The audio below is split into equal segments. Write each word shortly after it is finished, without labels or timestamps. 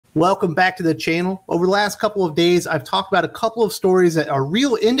Welcome back to the channel. Over the last couple of days, I've talked about a couple of stories that are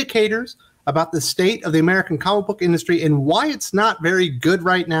real indicators about the state of the American comic book industry and why it's not very good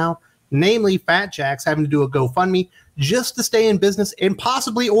right now, namely Fat Jack's having to do a GoFundMe just to stay in business and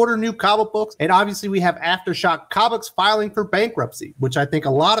possibly order new comic books. And obviously we have Aftershock Comics filing for bankruptcy, which I think a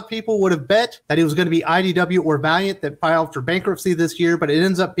lot of people would have bet that it was going to be IDW or Valiant that filed for bankruptcy this year, but it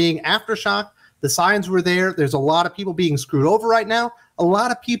ends up being Aftershock. The signs were there. There's a lot of people being screwed over right now. A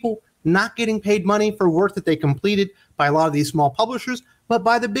lot of people not getting paid money for work that they completed by a lot of these small publishers, but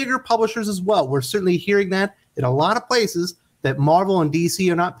by the bigger publishers as well. We're certainly hearing that in a lot of places that Marvel and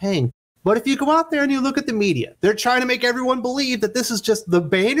DC are not paying. But if you go out there and you look at the media, they're trying to make everyone believe that this is just the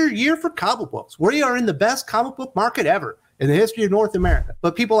banner year for comic books. We are in the best comic book market ever in the history of North America.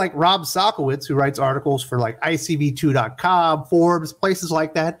 But people like Rob Salkowitz, who writes articles for like ICV2.com, Forbes, places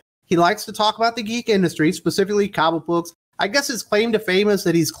like that, he likes to talk about the geek industry, specifically comic books. I guess his claim to fame is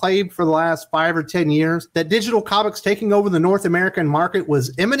that he's claimed for the last 5 or 10 years that digital comics taking over the North American market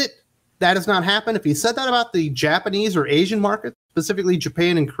was imminent. That has not happened. If he said that about the Japanese or Asian market, specifically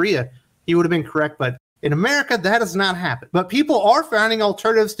Japan and Korea, he would have been correct. But in America, that has not happened. But people are finding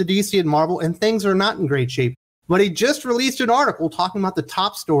alternatives to DC and Marvel, and things are not in great shape. But he just released an article talking about the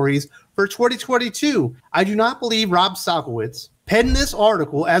top stories for 2022. I do not believe Rob Salkowitz penned this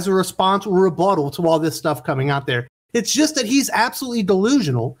article as a response or rebuttal to all this stuff coming out there. It's just that he's absolutely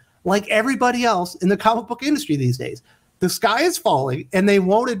delusional, like everybody else in the comic book industry these days. The sky is falling, and they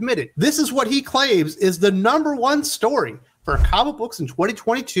won't admit it. This is what he claims is the #1 story for comic books in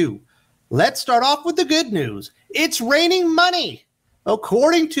 2022. Let's start off with the good news. It's raining money.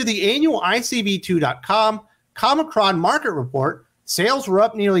 According to the annual ICV2.com Comic-Con market report, sales were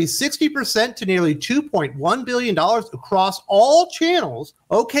up nearly 60% to nearly $2.1 billion across all channels.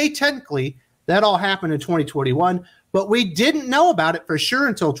 Okay, technically, that all happened in 2021, but we didn't know about it for sure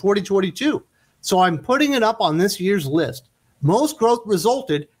until 2022. So I'm putting it up on this year's list. Most growth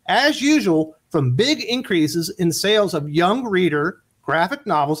resulted, as usual, from big increases in sales of young reader, graphic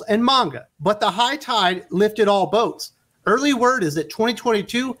novels, and manga. But the high tide lifted all boats. Early word is that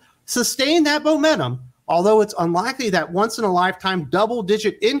 2022 sustained that momentum, although it's unlikely that once-in-a-lifetime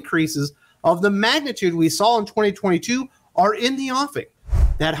double-digit increases of the magnitude we saw in 2022 are in the offing.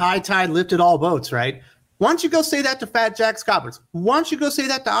 That high tide lifted all boats, right? Why don't you go say that to Fat Jack's Comics? Why don't you go say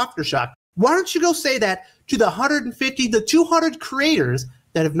that to Aftershock? Why don't you go say that to the 150, the 200 creators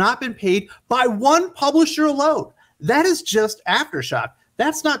that have not been paid by one publisher alone? That is just Aftershock.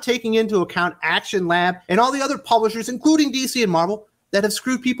 That's not taking into account Action Lab and all the other publishers, including DC and Marvel, that have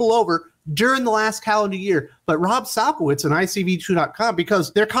screwed people over during the last calendar year. But Rob Salkowitz and ICV2.com,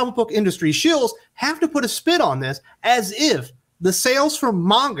 because their comic book industry shills, have to put a spin on this as if the sales from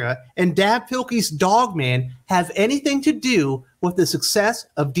manga and Dab Pilkey's Dogman have anything to do with the success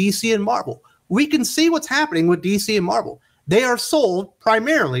of DC and Marvel. We can see what's happening with DC and Marvel. They are sold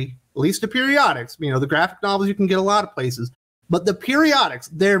primarily, at least the periodics. You know, the graphic novels you can get a lot of places. But the periodics,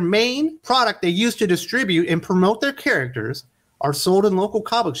 their main product they use to distribute and promote their characters, are sold in local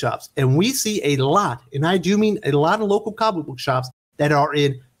comic shops. And we see a lot, and I do mean a lot of local comic book shops that are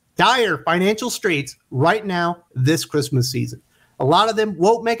in dire financial straits right now this Christmas season. A lot of them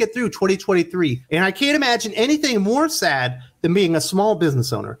won't make it through 2023. And I can't imagine anything more sad than being a small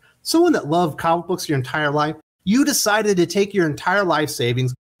business owner. Someone that loved comic books your entire life, you decided to take your entire life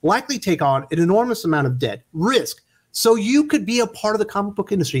savings, likely take on an enormous amount of debt, risk, so you could be a part of the comic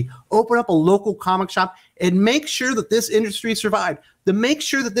book industry, open up a local comic shop, and make sure that this industry survived, to make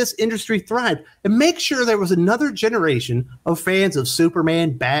sure that this industry thrived, and make sure there was another generation of fans of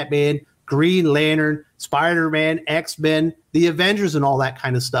Superman, Batman, Green Lantern, Spider-Man, X-Men, the Avengers, and all that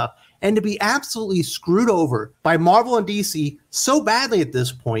kind of stuff. And to be absolutely screwed over by Marvel and DC so badly at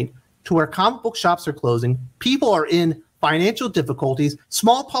this point to where comic book shops are closing, people are in financial difficulties,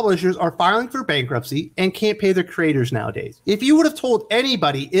 small publishers are filing for bankruptcy and can't pay their creators nowadays. If you would have told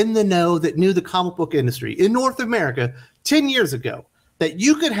anybody in the know that knew the comic book industry in North America 10 years ago that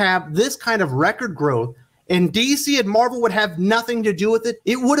you could have this kind of record growth and DC and Marvel would have nothing to do with it,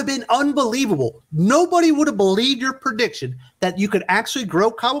 it would have been unbelievable. Nobody would have believed your prediction that you could actually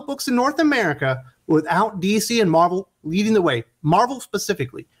grow comic books in North America without DC and Marvel leading the way, Marvel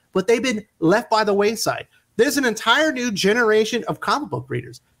specifically. But they've been left by the wayside. There's an entire new generation of comic book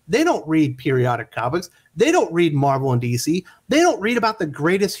readers. They don't read periodic comics. They don't read Marvel and DC. They don't read about the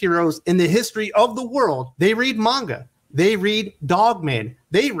greatest heroes in the history of the world. They read manga. They read Dogman.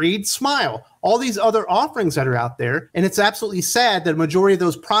 They read Smile. All these other offerings that are out there. And it's absolutely sad that a majority of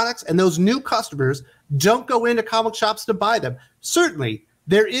those products and those new customers don't go into comic shops to buy them. Certainly,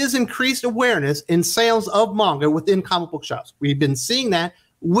 there is increased awareness in sales of manga within comic book shops. We've been seeing that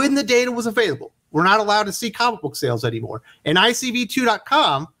when the data was available. We're not allowed to see comic book sales anymore. And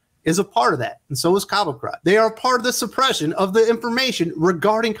ICV2.com is a part of that, and so is Comicrot. They are part of the suppression of the information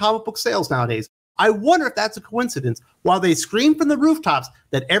regarding comic book sales nowadays. I wonder if that's a coincidence. While they scream from the rooftops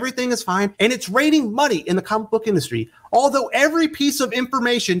that everything is fine and it's raining money in the comic book industry, although every piece of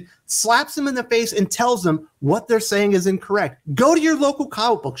information slaps them in the face and tells them what they're saying is incorrect. Go to your local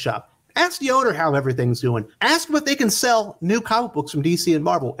comic book shop. Ask the owner how everything's doing. Ask them if they can sell new comic books from DC and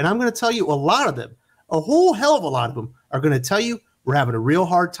Marvel. And I'm going to tell you, a lot of them, a whole hell of a lot of them, are going to tell you we're having a real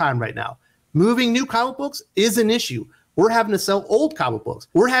hard time right now. Moving new comic books is an issue. We're having to sell old comic books.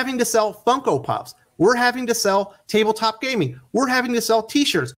 We're having to sell Funko Pops. We're having to sell tabletop gaming. We're having to sell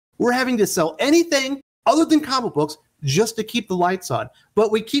t-shirts. We're having to sell anything other than comic books just to keep the lights on.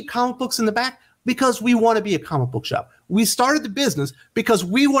 But we keep comic books in the back because we want to be a comic book shop. We started the business because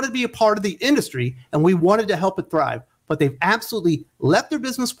we wanted to be a part of the industry and we wanted to help it thrive. But they've absolutely left their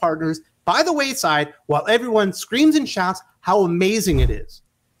business partners by the wayside while everyone screams and shouts how amazing it is.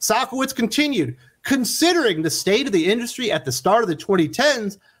 Sakowitz continued, considering the state of the industry at the start of the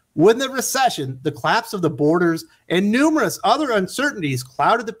 2010s, when the recession, the collapse of the borders, and numerous other uncertainties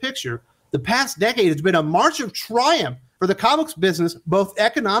clouded the picture, the past decade has been a march of triumph for the comics business, both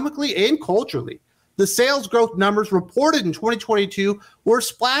economically and culturally. The sales growth numbers reported in 2022 were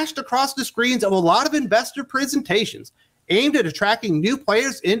splashed across the screens of a lot of investor presentations aimed at attracting new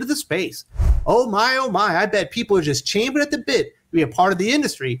players into the space. Oh my, I bet people are just champing at the bit to be a part of the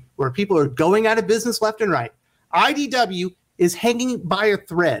industry where people are going out of business left and right. IDW is hanging by a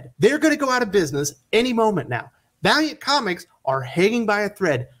thread. They're going to go out of business any moment now. Valiant Comics are hanging by a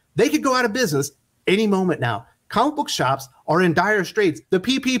thread. They could go out of business any moment now. Comic book shops are in dire straits. The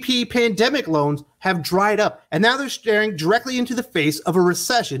PPP pandemic loans have dried up, and now they're staring directly into the face of a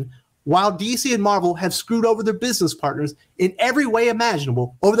recession, while DC and Marvel have screwed over their business partners in every way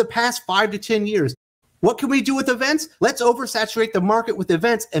imaginable over the past 5 to 10 years. What can we do with events? Let's oversaturate the market with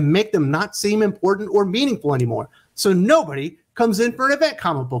events and make them not seem important or meaningful anymore, so nobody comes in for an event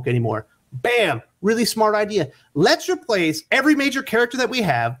comic book anymore. Bam! Really smart idea. Let's replace every major character that we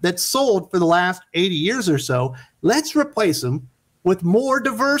have that's sold for the last 80 years or so. Let's replace them with more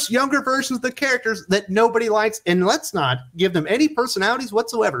diverse, younger versions of the characters that nobody likes, and let's not give them any personalities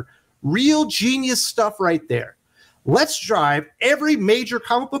whatsoever. Real genius stuff right there. Let's drive every major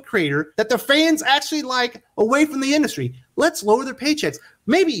comic book creator that the fans actually like away from the industry. Let's lower their paychecks.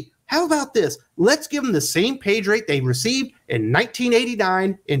 Maybe, how about this? Let's give them the same page rate they received in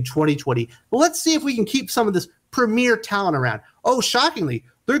 1989 in 2020. Let's see if we can keep some of this premier talent around. Oh, shockingly,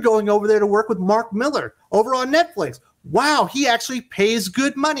 they're going over there to work with Mark Miller over on Netflix. Wow, he actually pays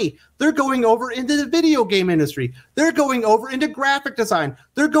good money. They're going over into the video game industry. They're going over into graphic design.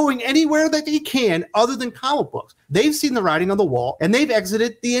 They're going anywhere that they can other than comic books. They've seen the writing on the wall, and they've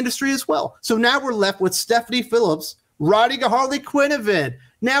exited the industry as well. So now we're left with Stephanie Phillips writing a Harley Quinn event.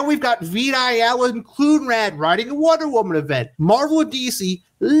 Now we've got Vita Ayala and Clunrad writing a Wonder Woman event. Marvel and DC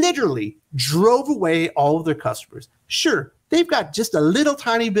literally drove away all of their customers. Sure, they've got just a little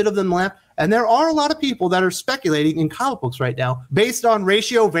tiny bit of them left, and there are a lot of people that are speculating in comic books right now based on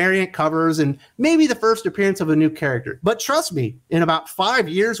ratio variant covers and maybe the first appearance of a new character. But trust me, in about 5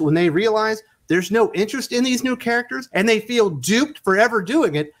 years, when they realize there's no interest in these new characters and they feel duped forever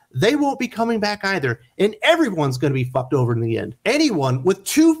doing it, they won't be coming back either, and everyone's going to be fucked over in the end. Anyone with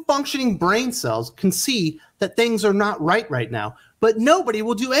 2 functioning brain cells can see that things are not right now, but nobody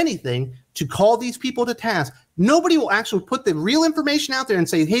will do anything to call these people to task. Nobody will actually put the real information out there and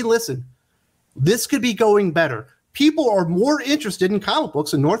say, hey, listen, this could be going better. People are more interested in comic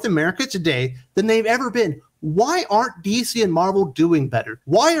books in North America today than they've ever been. Why aren't DC and Marvel doing better?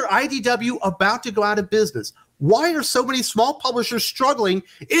 Why are IDW about to go out of business? Why are so many small publishers struggling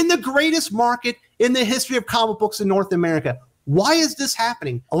in the greatest market in the history of comic books in North America? Why is this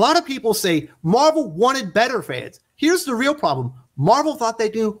happening? A lot of people say Marvel wanted better fans. Here's the real problem. Marvel thought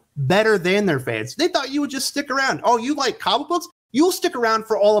they knew better than their fans. They thought you would just stick around. Oh, you like comic books? You'll stick around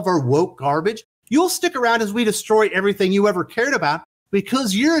for all of our woke garbage. You'll stick around as we destroy everything you ever cared about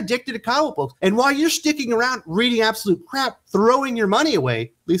because you're addicted to comic books. And while you're sticking around reading absolute crap, throwing your money away, at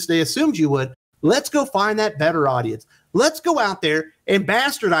least they assumed you would, let's go find that better audience. Let's go out there and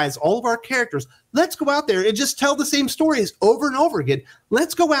bastardize all of our characters. Let's go out there and just tell the same stories over and over again.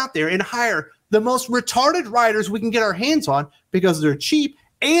 Let's go out there and hire the most retarded writers we can get our hands on because they're cheap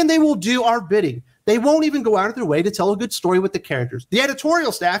and they will do our bidding. They won't even go out of their way to tell a good story with the characters. The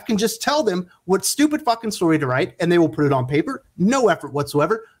editorial staff can just tell them what stupid fucking story to write and they will put it on paper. No effort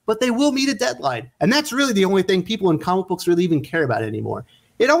whatsoever, but they will meet a deadline. And that's really the only thing people in comic books really even care about anymore.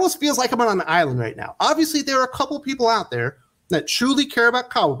 It almost feels like I'm on an island right now. Obviously, there are a couple people out there that truly care about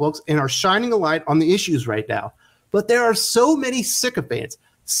comic books and are shining a light on the issues right now. But there are so many sycophants,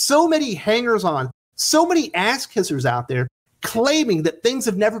 so many hangers-on, so many ass-kissers out there claiming that things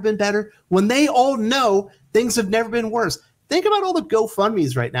have never been better when they all know things have never been worse. Think about all the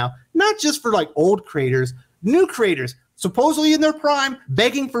GoFundMes right now, not just for like old creators, new creators, supposedly in their prime,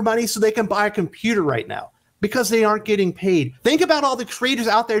 begging for money so they can buy a computer right now because they aren't getting paid. Think about all the creators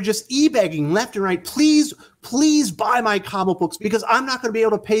out there just e-begging left and right. Please, please buy my comic books because I'm not going to be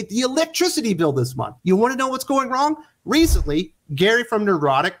able to pay the electricity bill this month. You want to know what's going wrong? Recently, Gary from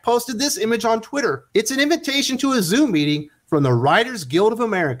Neurotic posted this image on Twitter. It's an invitation to a Zoom meeting from the Writers Guild of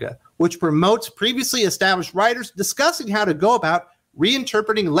America, which promotes previously established writers discussing how to go about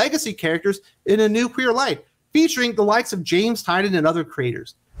reinterpreting legacy characters in a new queer light, featuring the likes of James Tynion and other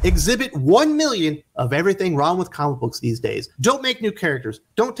creators. Exhibit 1 million of everything wrong with comic books these days. Don't make new characters.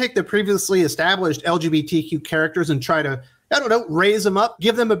 Don't take the previously established LGBTQ characters and try to, I don't know, raise them up,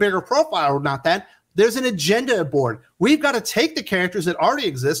 give them a bigger profile or not that. There's an agenda aboard. We've got to take the characters that already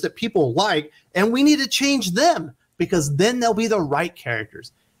exist that people like, and we need to change them because then they'll be the right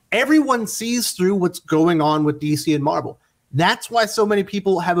characters. Everyone sees through what's going on with DC and Marvel. That's why so many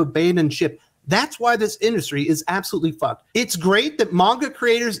people have abandoned ship. That's why this industry is absolutely fucked. It's great that manga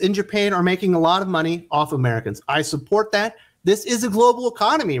creators in Japan are making a lot of money off Americans. I support that. This is a global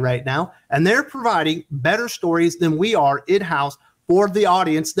economy right now, and they're providing better stories than we are in-house for the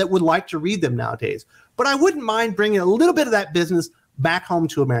audience that would like to read them nowadays. But I wouldn't mind bringing a little bit of that business back home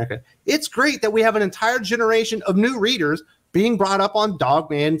to America. It's great that we have an entire generation of new readers being brought up on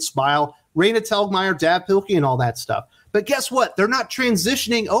Dogman, Smile, Raina Telgemeier, Dab Pilkey, and all that stuff. But guess what? They're not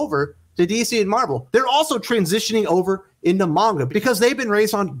transitioning over to DC and Marvel. They're also transitioning over into manga because they've been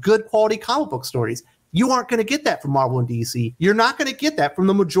raised on good quality comic book stories. You aren't going to get that from Marvel and DC. You're not going to get that from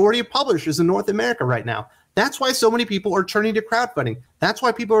the majority of publishers in North America right now. That's why so many people are turning to crowdfunding. That's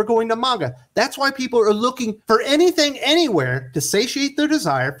why people are going to manga. That's why people are looking for anything, anywhere to satiate their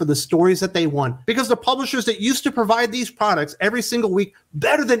desire for the stories that they want. Because the publishers that used to provide these products every single week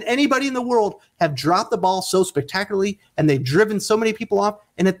better than anybody in the world have dropped the ball so spectacularly, and they've driven so many people off.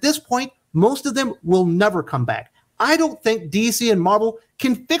 And at this point, most of them will never come back. I don't think DC and Marvel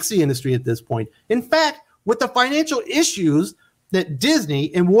can fix the industry at this point. In fact, with the financial issues that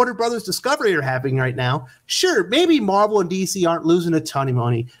Disney and Warner Brothers Discovery are having right now, sure, maybe Marvel and DC aren't losing a ton of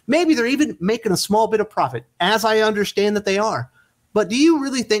money. Maybe they're even making a small bit of profit, as I understand that they are. But do you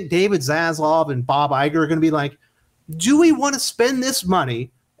really think David Zaslav and Bob Iger are going to be like, do we want to spend this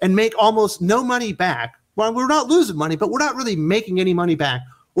money and make almost no money back? Well, we're not losing money, but we're not really making any money back.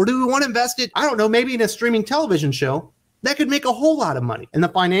 Or do we want to invest it, I don't know, maybe in a streaming television show that could make a whole lot of money? And the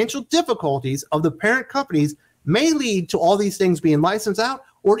financial difficulties of the parent companies may lead to all these things being licensed out,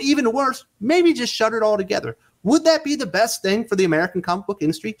 or even worse, maybe just shut it all together. Would that be the best thing for the American comic book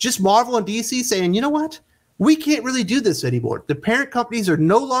industry? Just Marvel and DC saying, you know what? We can't really do this anymore. The parent companies are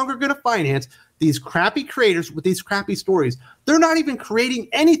no longer going to finance these crappy creators with these crappy stories. They're not even creating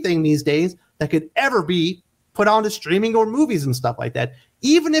anything these days that could ever be put onto streaming or movies and stuff like that.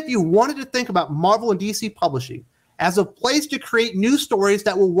 Even if you wanted to think about Marvel and DC publishing as a place to create new stories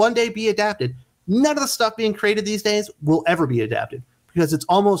that will one day be adapted, none of the stuff being created these days will ever be adapted because it's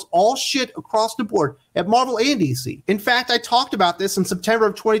almost all shit across the board at Marvel and DC. In fact, I talked about this in September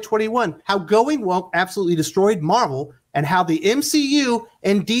of 2021, how going woke absolutely destroyed Marvel and how the MCU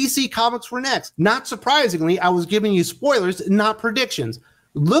and DC comics were next. Not surprisingly, I was giving you spoilers, not predictions.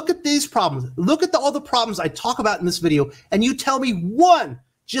 Look at these problems. Look at all the problems I talk about in this video, and you tell me one,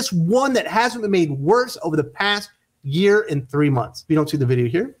 just one that hasn't been made worse over the past year and 3 months. If you don't see the video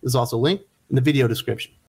here, there's also a link in the video description.